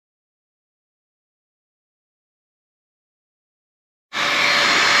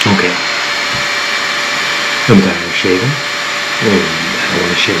Okay. I'm tired of shaving. And I don't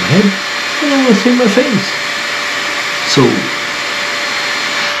want to shave my head. I don't want to shave my face. So,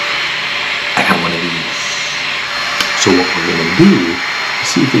 I got one of these. So what we're going to do is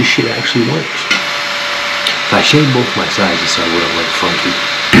see if this shit actually works. If I shave both my sides so I wouldn't look funky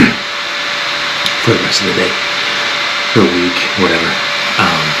for the rest of the day, or a week, whatever.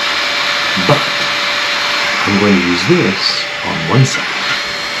 But I'm going to use this on one side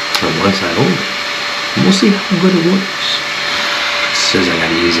only. And we'll see how good it works. It says I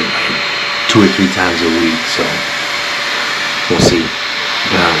gotta use it like 2 or 3 times a week, so we'll see.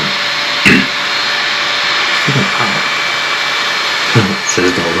 It says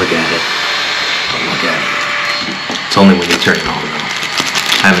don't look at it. Don't look at it. It's only when you turn it on though.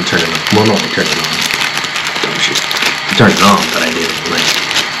 I haven't turned it on. Well, no, I turned it on. Oh shit. I turned it on, but I didn't like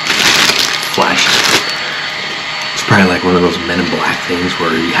flash it. It's probably like one of those Men in Black things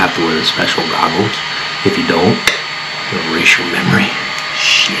where you have to wear the special goggles. If you don't, it'll erase your memory.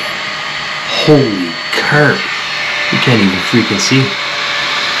 Shit. Holy crap. You can't even freaking see.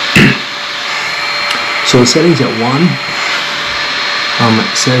 So the setting's at 1.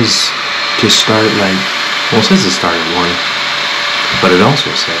 It says to start like, well, it says to start at 1. But it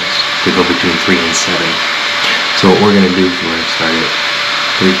also says to go between 3 and 7. So what we're going to do is we're going to start at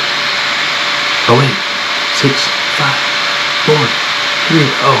 3. Oh wait. 6, 5, 4, 3,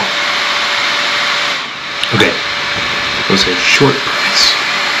 oh. Okay. So it says short press.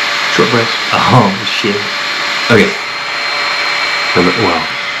 Short press. Oh shit. Okay. Well,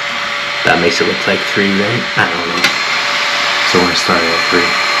 that makes it look like 3, right? I don't know. So we're gonna start at 3.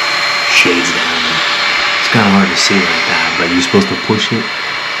 Shades down. It's kind of hard to see like that, but you're supposed to push it.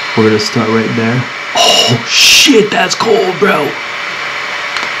 We're gonna start right there. Oh shit, that's cold, bro.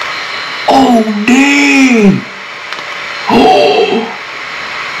 Oh dang. Oh.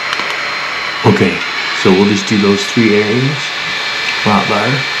 Okay, so we'll just do those 3 areas. Right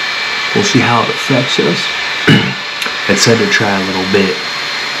there. We'll see how it affects us. It said to try a little bit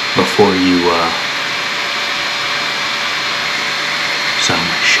before you so I'm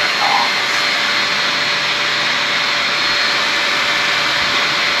gonna shut it off.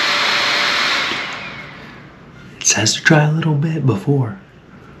 It says to try a little bit before.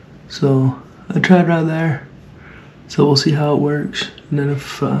 So I tried right there. So we'll see how it works. And then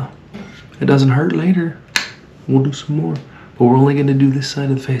if it doesn't hurt later, we'll do some more. But we're only gonna do this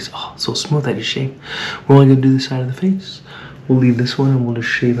side of the face. Oh, so smooth I just shaved. We're only gonna do this side of the face. We'll leave this one and we'll just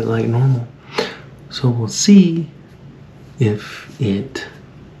shave it like normal. So we'll see if it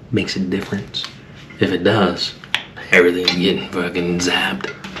makes a difference. If it does, everything's getting fucking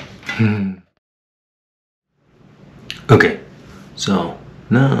zapped. Okay, so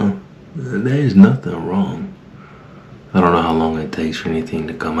now there's nothing wrong. I don't know how long it takes for anything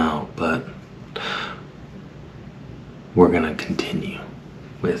to come out, but we're gonna continue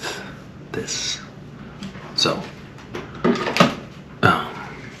with this. So, oh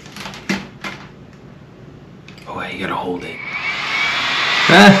wait, you gotta hold it.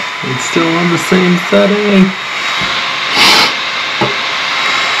 It's still on the same setting.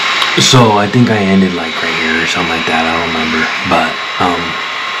 So I think I ended like right here or something like that. I don't remember, but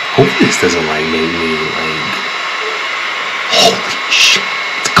hopefully this doesn't like make me like. Holy shit!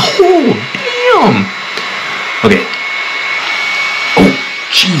 It's cold. Damn. Okay. Oh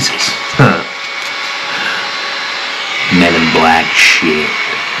Jesus. Men in Black shit.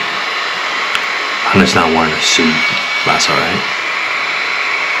 I'm just not wearing a suit. That's alright.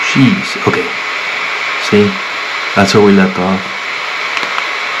 Jeez. Okay. See? That's where we left off.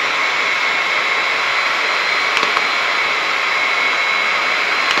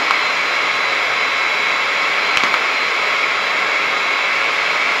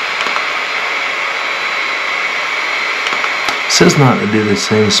 It says not to do the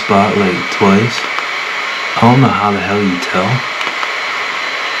same spot like twice. I don't know how the hell you tell.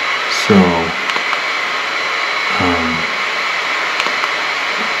 So,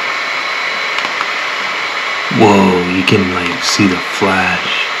 whoa, you can like see the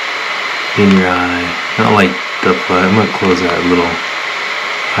flash in your eye. Not like the flash. I'm gonna close that little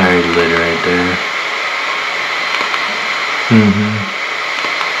higher lid right there.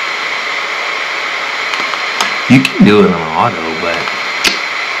 You can do it on auto, but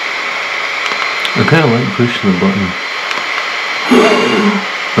I kind of like pushing the button.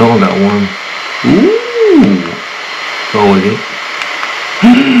 Oh, I got one. Ooh! Oh, wait.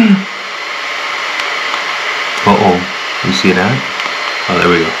 Uh-oh. You see that? Oh, there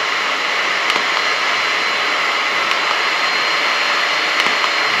we go.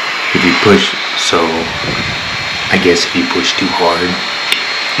 If you push, so I guess if you push too hard,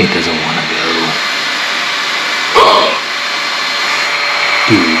 It doesn't want to go.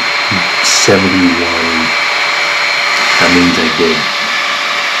 Dude, 71. That means I did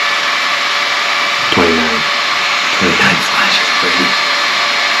 29 flashes already.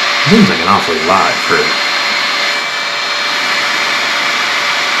 Seems like an awfully lot for...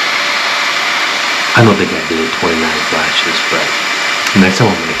 I don't think I did 29 flashes, but next time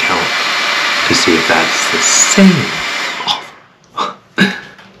I'm going to count to see if that's the same. Oh.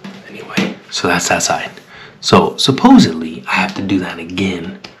 Anyway, so that's that side. So supposedly I have to do that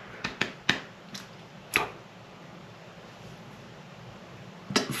again.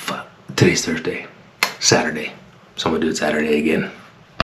 Today's Thursday. Saturday. So I'm going to do it Saturday again.